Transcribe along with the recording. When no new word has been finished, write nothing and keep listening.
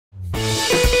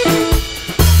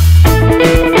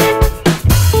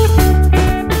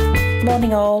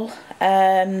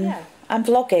I'm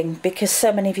vlogging because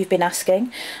so many of you have been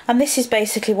asking, and this is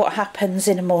basically what happens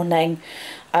in a morning.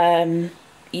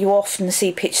 You often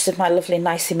see pictures of my lovely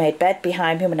nicely made bed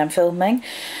behind me when I'm filming,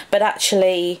 but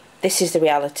actually this is the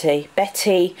reality.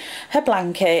 Betty, her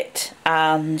blanket,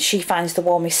 and she finds the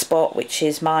warmest spot, which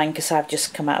is mine because I've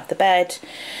just come out of the bed,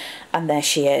 and there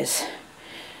she is.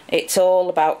 It's all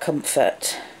about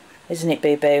comfort, isn't it,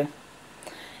 boo-boo?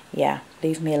 Yeah,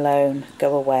 leave me alone,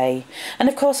 go away. And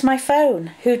of course my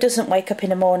phone. Who doesn't wake up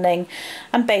in the morning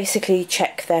and basically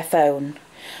check their phone?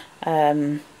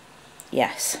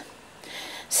 Yes,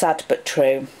 sad but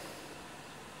true.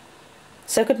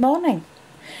 So good morning.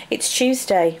 It's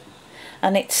Tuesday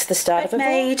and it's the start of a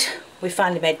vlog. We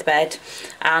finally made the bed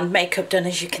and makeup done,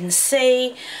 as you can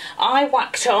see. I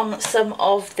whacked on some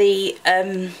of the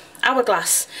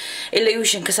Hourglass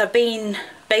Illusion because I've been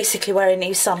basically wearing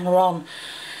Yves Saint Laurent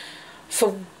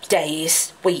for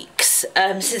days, weeks,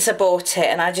 since I bought it,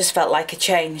 and I just felt like a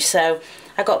change, so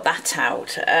I got that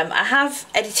out. I have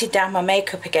edited down my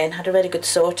makeup again, had a really good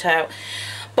sort out,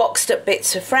 boxed up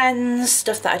bits of Friends,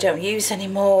 stuff that I don't use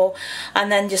anymore, and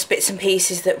then just bits and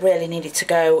pieces that really needed to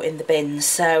go in the bins.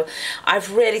 So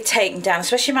I've really taken down,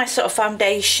 especially my sort of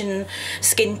foundation,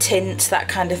 skin tints, that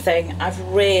kind of thing, I've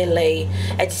really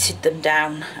edited them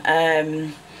down.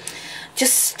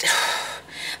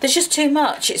 There's just too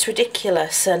much, it's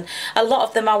ridiculous, and a lot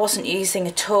of them I wasn't using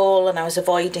at all and I was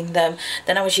avoiding them.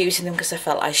 Then I was using them because I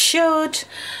felt I should.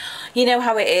 You know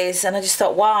how it is, and I just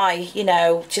thought, why? You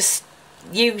know, just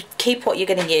you keep what you're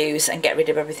going to use and get rid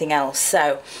of everything else.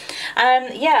 So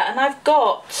yeah, and I've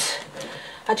got,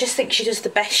 I just think she does the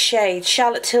best shade,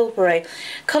 Charlotte Tilbury,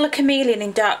 Colour Chameleon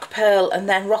in Dark Pearl, and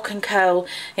then Rock and Coal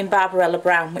in Barbarella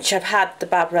Brown, which I've had the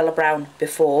Barbarella Brown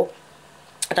before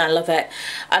and I love it.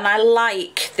 And I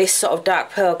like this sort of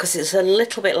dark pearl because it's a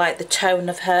little bit like the tone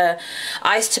of her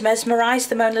Eyes to Mesmerise,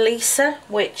 the Mona Lisa,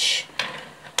 which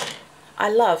I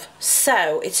love.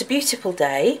 So it's a beautiful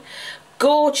day,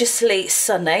 gorgeously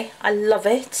sunny, I love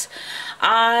it. So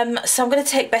I'm going to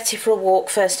take Betty for a walk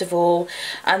first of all,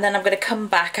 and then I'm going to come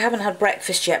back. I haven't had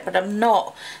breakfast yet, but I'm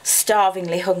not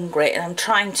starvingly hungry, and I'm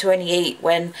trying to only eat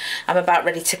when I'm about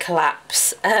ready to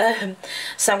collapse.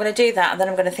 So I'm going to do that, and then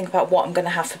I'm going to think about what I'm going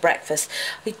to have for breakfast.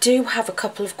 We do have a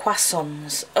couple of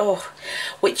croissants,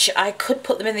 which I could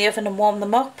put them in the oven and warm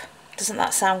them up. Doesn't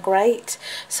that sound great?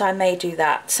 So I may do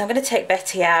that. So I'm going to take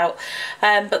Betty out,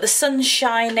 but the sun's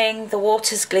shining, the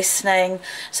water's glistening,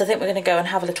 so I think we're going to go and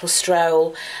have a little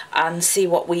stroll and see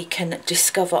what we can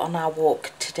discover on our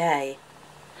walk today.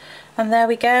 And there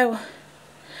we go,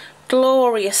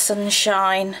 glorious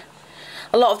sunshine.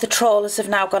 A lot of the trawlers have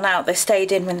now gone out. They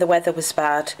stayed in when the weather was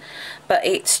bad, but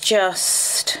it's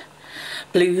just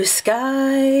blue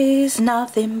skies,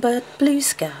 nothing but blue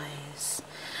skies.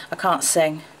 I can't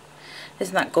sing.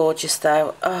 Isn't that gorgeous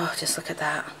though? Oh, just look at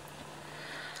that.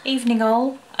 Evening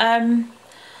all.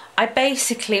 I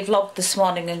basically vlogged this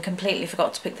morning and completely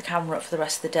forgot to pick the camera up for the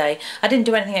rest of the day. I didn't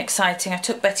do anything exciting. I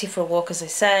took Betty for a walk, as I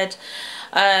said.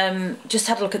 Just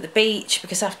had a look at the beach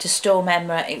because after Storm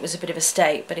Emma it was a bit of a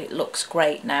state, but it looks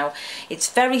great now. It's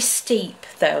very steep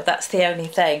though, that's the only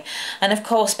thing. And of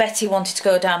course Betty wanted to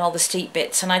go down all the steep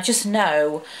bits, and I just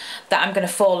know that I'm going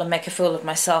to fall and make a fool of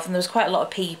myself, and there was quite a lot of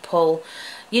people.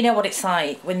 You know what it's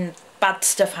like when bad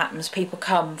stuff happens, people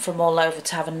come from all over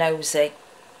to have a nosy.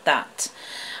 That.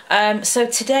 So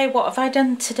today, what have I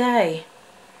done today?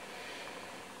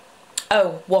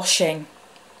 Oh, washing.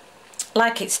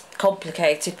 Like it's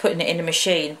complicated putting it in a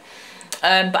machine.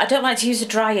 But I don't like to use a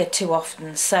dryer too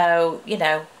often, so, you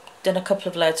know, done a couple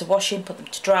of loads of washing, put them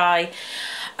to dry.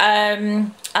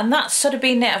 And that's sort of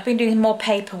been it. I've been doing more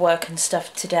paperwork and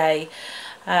stuff today.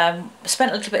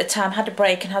 Spent a little bit of time, had a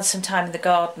break and had some time in the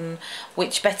garden,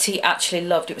 which Betty actually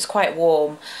loved. It was quite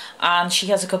warm, and she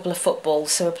has a couple of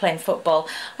footballs, so we're playing football.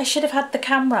 I should have had the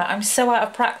camera. I'm so out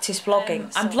of practice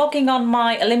vlogging. I'm vlogging on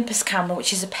my Olympus camera,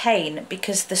 which is a pain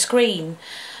because the screen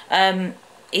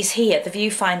is here, the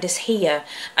viewfinder's here,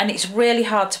 and it's really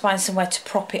hard to find somewhere to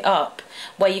prop it up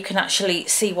where you can actually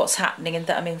see what's happening and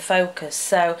that I'm in focus.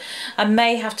 So I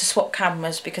may have to swap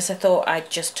cameras because I thought I'd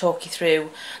just talk you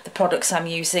through the products I'm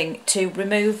using to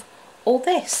remove all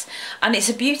this. And it's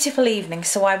a beautiful evening,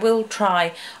 so I will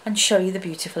try and show you the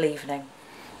beautiful evening.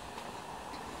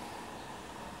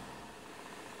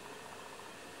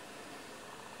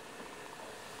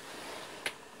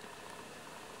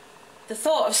 The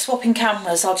thought of swapping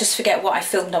cameras, I'll just forget what I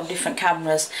filmed on different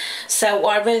cameras. So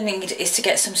what I really need is to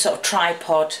get some sort of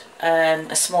tripod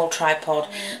a small tripod.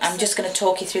 I'm just going to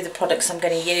talk you through the products I'm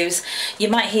going to use. You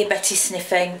might hear Betty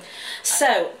sniffing.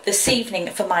 So this evening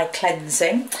for my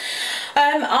cleansing,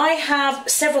 I have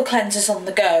several cleansers on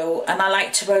the go and I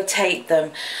like to rotate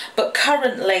them, but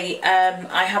currently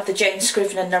I have the Jane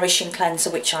Scrivener Nourishing Cleanser,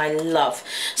 which I love.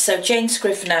 So Jane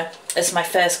Scrivener as my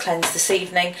first cleanse this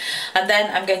evening, and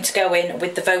then I'm going to go in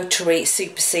with the Votary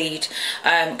Super Seed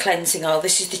cleansing oil.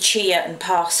 This is the chia and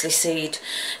parsley seed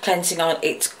cleansing oil.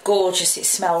 It's gorgeous, it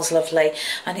smells lovely,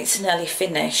 and it's nearly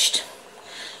finished.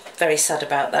 Very sad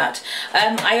about that.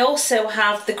 I also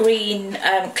have the green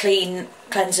clean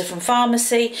cleanser from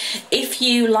pharmacy. If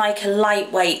you like a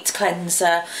lightweight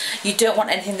cleanser, you don't want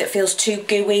anything that feels too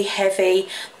gooey, heavy,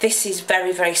 this is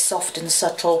very, very soft and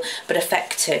subtle but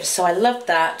effective, so I love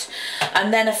that.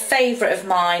 And then a favourite of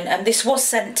mine, and this was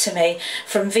sent to me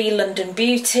from V London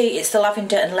Beauty, it's the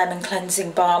Lavender and Lemon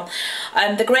Cleansing Balm.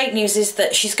 The great news is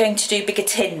that she's going to do bigger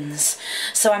tins,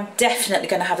 so I'm definitely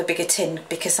going to have a bigger tin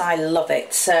because I love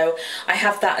it, so I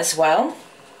have that as well.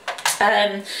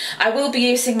 I will be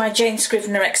using my Jane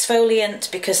Scrivener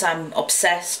exfoliant because I'm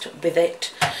obsessed with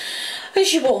it.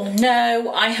 As you all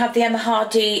know, I have the Emma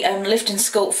Hardy Lift and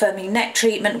Sculpt Firming Neck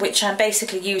Treatment, which I'm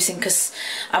basically using because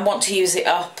I want to use it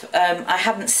up. I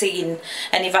haven't seen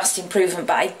any vast improvement,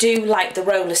 but I do like the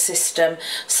roller system,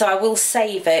 so I will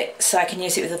save it so I can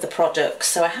use it with other products.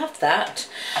 So I have that.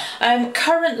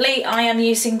 Currently, I am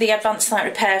using the Advanced Night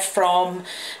Repair from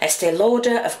Estee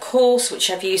Lauder, of course, which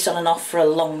I've used on and off for a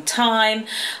long time.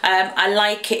 I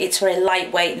like it, it's very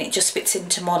lightweight and it just fits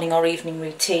into morning or evening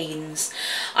routines.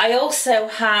 I also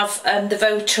have the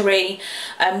Votary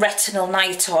Retinol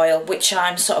Night Oil, which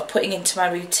I'm sort of putting into my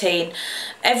routine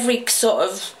every sort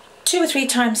of 2 or 3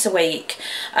 times a week,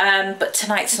 but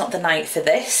tonight's not the night for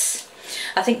this.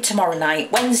 I think tomorrow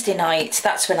night, Wednesday night,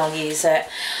 that's when I'll use it.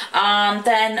 And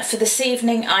then for this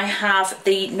evening I have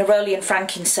the Neroli and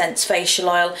Frankincense facial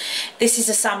oil. This is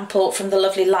a sample from the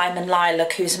lovely Lyman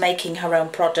Lilac, who's making her own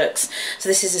products. So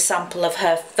this is a sample of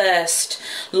her first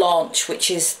launch,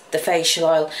 which is the facial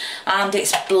oil, and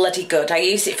it's bloody good. I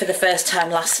used it for the first time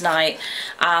last night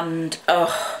and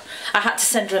I had to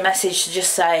send her a message to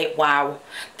just say, wow,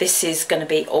 this is going to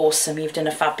be awesome, you've done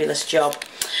a fabulous job.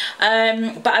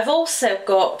 But I've also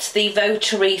got the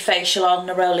Votary facial oil,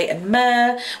 Neroli and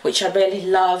Myrrh, which I really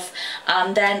love,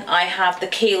 and then I have the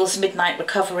Kiehl's Midnight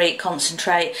Recovery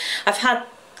Concentrate. I've had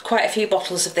quite a few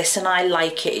bottles of this and I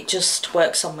like it, it just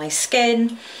works on my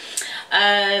skin.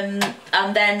 And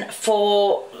then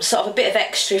for sort of a bit of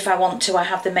extra if I want to, I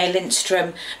have the May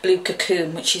Lindstrom Blue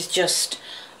Cocoon, which is just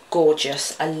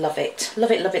gorgeous. I love it.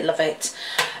 Love it, love it, love it.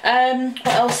 What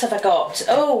else have I got?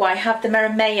 Oh, I have the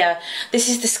Merrimea. This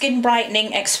is the Skin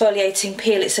Brightening Exfoliating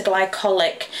Peel. It's a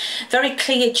glycolic, very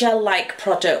clear gel-like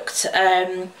product,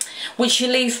 which you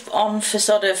leave on for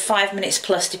sort of 5 minutes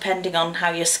plus, depending on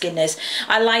how your skin is.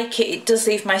 I like it. It does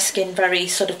leave my skin very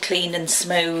sort of clean and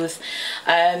smooth.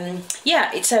 Yeah,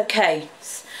 it's okay.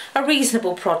 A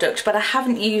reasonable product, but I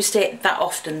haven't used it that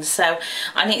often, so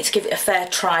I need to give it a fair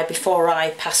try before I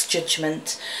pass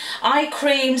judgment. Eye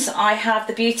creams, I have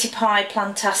the Beauty Pie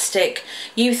Plantastic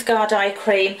Youth Guard eye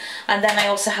cream, and then I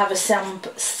also have a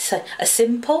sample of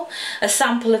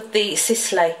the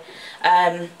Sisley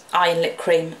eye and lip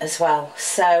cream as well.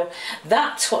 So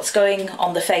that's what's going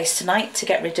on the face tonight to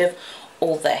get rid of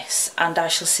all this, and I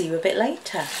shall see you a bit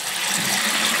later.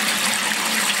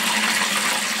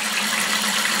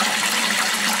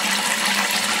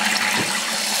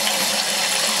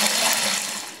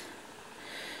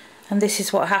 And this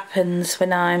is what happens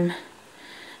when I'm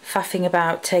faffing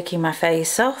about taking my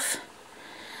face off.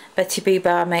 Betty Boo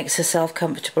Bar makes herself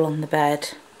comfortable on the bed,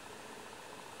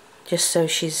 just so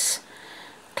she's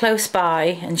close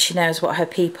by and she knows what her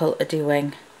people are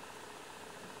doing.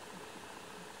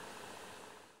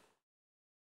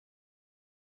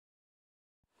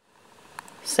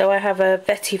 So I have a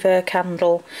vetiver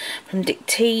candle from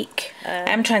Dictique.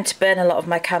 I'm trying to burn a lot of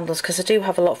my candles because I do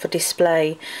have a lot for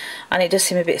display and it does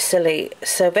seem a bit silly.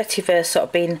 So vetiver's sort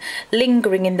of been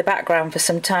lingering in the background for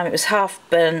some time. It was half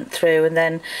burnt through and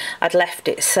then I'd left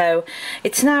it. So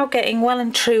it's now getting well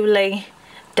and truly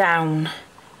down.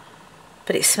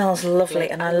 But it smells lovely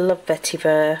and I love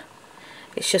vetiver.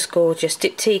 It's just gorgeous.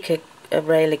 Diptyque are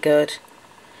really good.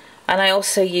 And I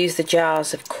also use the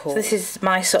jars, of course. So this is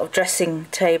my sort of dressing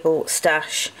table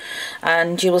stash,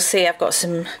 and you will see I've got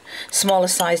some smaller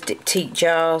sized Diptyque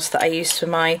jars that I use for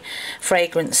my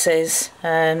fragrances,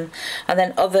 and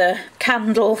then other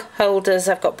candle holders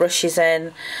I've got brushes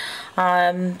in,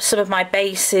 some of my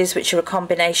bases, which are a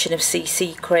combination of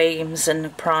CC creams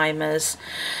and primers,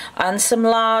 and some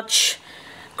large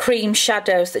cream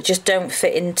shadows that just don't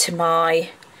fit into my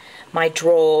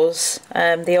drawers,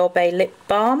 the Orbe lip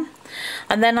balm.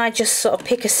 And then I just sort of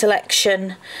pick a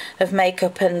selection of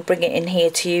makeup and bring it in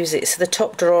here to use it. So the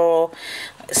top drawer,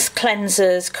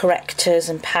 cleansers, correctors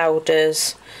and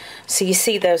powders. So you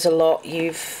see those a lot.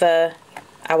 You've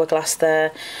Hourglass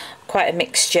there, quite a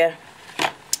mixture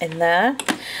in there.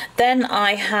 Then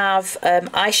I have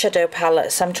eyeshadow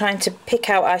palettes. I'm trying to pick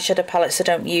out eyeshadow palettes I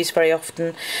don't use very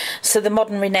often. So the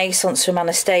Modern Renaissance from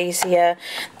Anastasia,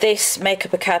 this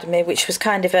Makeup Academy, which was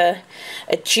kind of a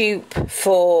dupe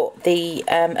for the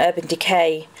Urban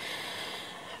Decay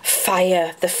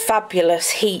Fire, the fabulous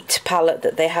Heat palette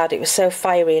that they had. It was so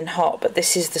fiery and hot, but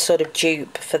this is the sort of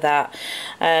dupe for that.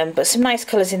 But some nice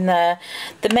colours in there.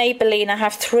 The Maybelline, I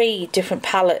have 3 different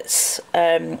palettes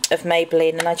of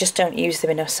Maybelline, and I just don't use them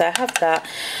enough, so I have that.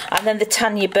 And then the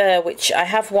Tanya Burr, which I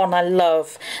have one I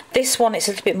love. This one, it's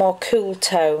a little bit more cool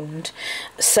toned,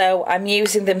 so I'm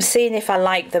using them, seeing if I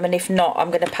like them, and if not, I'm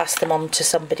going to pass them on to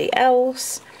somebody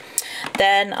else.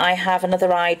 Then I have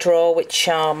another eye drawer, which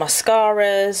are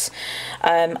mascaras,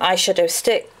 eyeshadow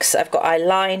sticks, I've got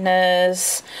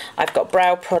eyeliners, I've got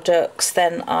brow products,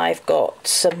 then I've got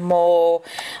some more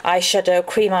eyeshadow,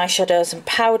 cream eyeshadows and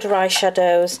powder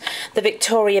eyeshadows. The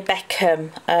Victoria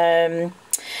Beckham,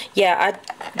 yeah,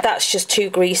 that's just too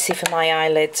greasy for my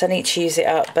eyelids. I need to use it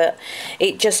up, but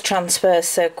it just transfers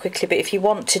so quickly. But if you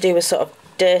want to do a sort of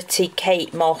dirty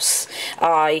Kate Moss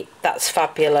eye, that's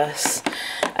fabulous.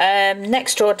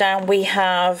 Next drawer down we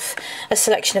have a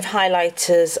selection of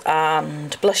highlighters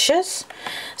and blushers.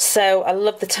 So I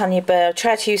love the Tanya Burr. I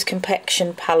try to use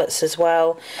complexion palettes as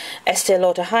well. Estee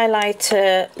Lauder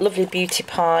highlighter, lovely Beauty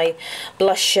Pie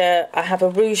blusher. I have a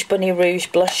Rouge Bunny Rouge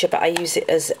blusher, but I use it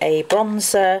as a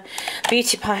bronzer.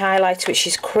 Beauty Pie highlighter, which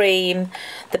is cream.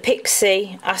 The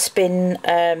Pixie Aspen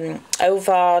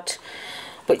Ovard,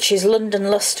 which is London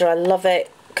Luster. I love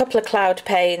it. A couple of cloud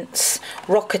paints,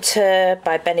 Rocketeur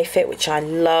by Benefit, which I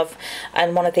love,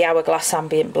 and one of the Hourglass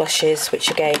ambient blushes,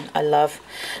 which again I love.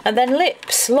 And then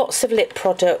lips, lots of lip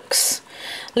products,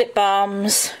 lip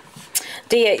balms,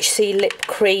 DHC lip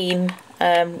cream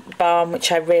balm,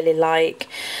 which I really like.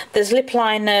 There's lip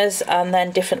liners, and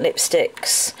then different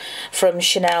lipsticks from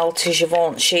Chanel to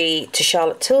Givenchy to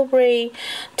Charlotte Tilbury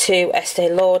to Estee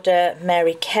Lauder,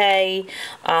 Mary Kay,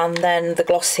 and then the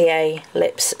Glossier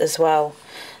lips as well.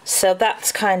 So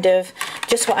that's kind of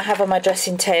just what I have on my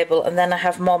dressing table, and then I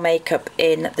have more makeup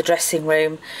in the dressing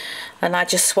room, and I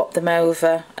just swap them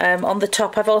over. On the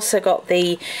top I've also got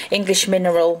the English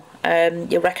Mineral.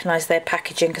 You'll recognise their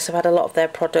packaging because I've had a lot of their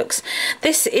products.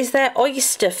 This is their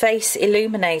Oyster Face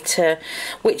Illuminator,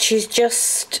 which is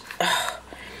just,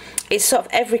 it's sort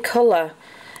of every colour.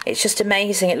 It's just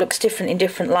amazing. It looks different in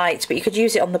different lights, but you could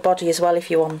use it on the body as well if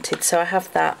you wanted, so I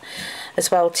have that as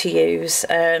well to use.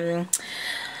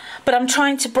 But I'm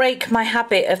trying to break my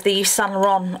habit of the Yves Saint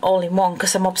Laurent all-in-one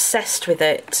because I'm obsessed with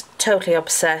it, totally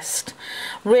obsessed.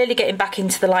 Really getting back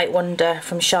into the Light Wonder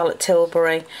from Charlotte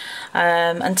Tilbury.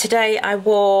 And today I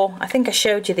wore, I think I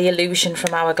showed you the Illusion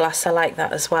from Hourglass. I like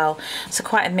that as well. So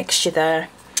quite a mixture there.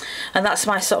 And that's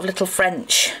my sort of little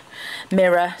French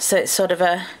mirror. So it's sort of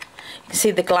a, you can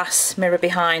see the glass mirror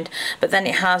behind, but then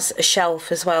it has a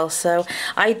shelf as well, so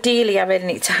ideally I really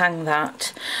need to hang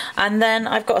that. And then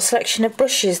I've got a selection of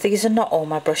brushes. These are not all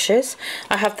my brushes.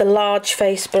 I have the large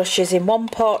face brushes in one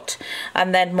pot,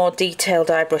 and then more detailed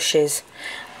eye brushes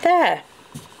there.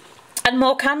 And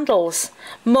more candles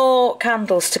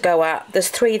to go at. There's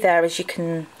 3 there, as you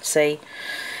can see.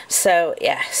 So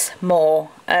yes, more.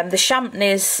 The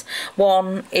Champneys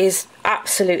one is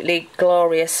absolutely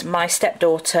glorious. My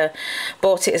stepdaughter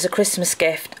bought it as a Christmas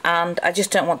gift, and I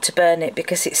just don't want to burn it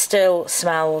because it still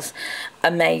smells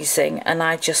amazing, and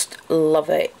I just love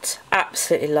it,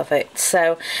 absolutely love it.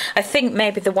 So I think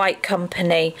maybe the White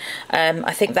Company,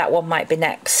 I think that one might be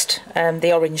next,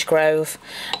 the Orange Grove,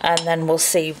 and then we'll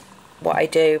see what I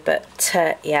do. But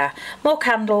yeah, more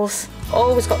candles,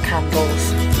 always got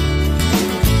candles.